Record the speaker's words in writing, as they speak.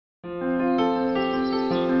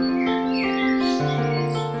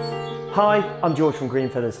Hi, I'm George from Green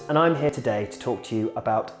Feathers and I'm here today to talk to you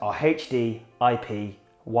about our HD IP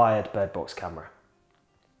wired bird box camera.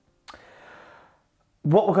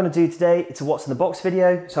 What we're going to do today, it's a what's in the box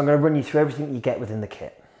video, so I'm going to run you through everything you get within the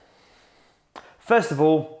kit. First of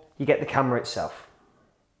all, you get the camera itself.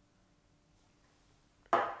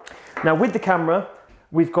 Now with the camera,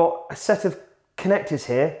 we've got a set of connectors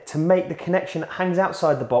here to make the connection that hangs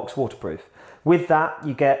outside the box waterproof. With that,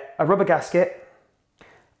 you get a rubber gasket,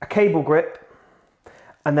 a cable grip,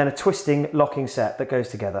 and then a twisting locking set that goes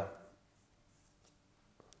together.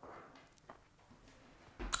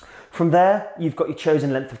 From there, you've got your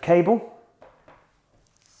chosen length of cable,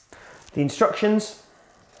 the instructions,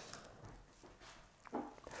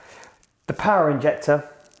 the power injector,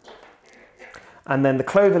 and then the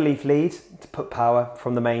clover leaf lead to put power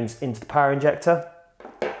from the mains into the power injector,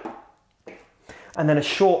 and then a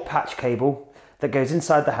short patch cable that goes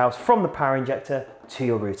inside the house from the power injector to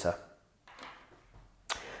your router.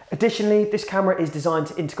 Additionally, this camera is designed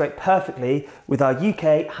to integrate perfectly with our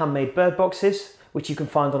UK handmade bird boxes, which you can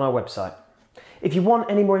find on our website. If you want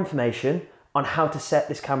any more information on how to set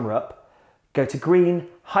this camera up, go to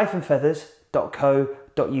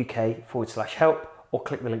green-feathers.co.uk/help or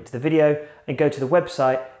click the link to the video and go to the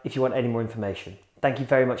website if you want any more information. Thank you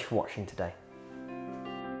very much for watching today.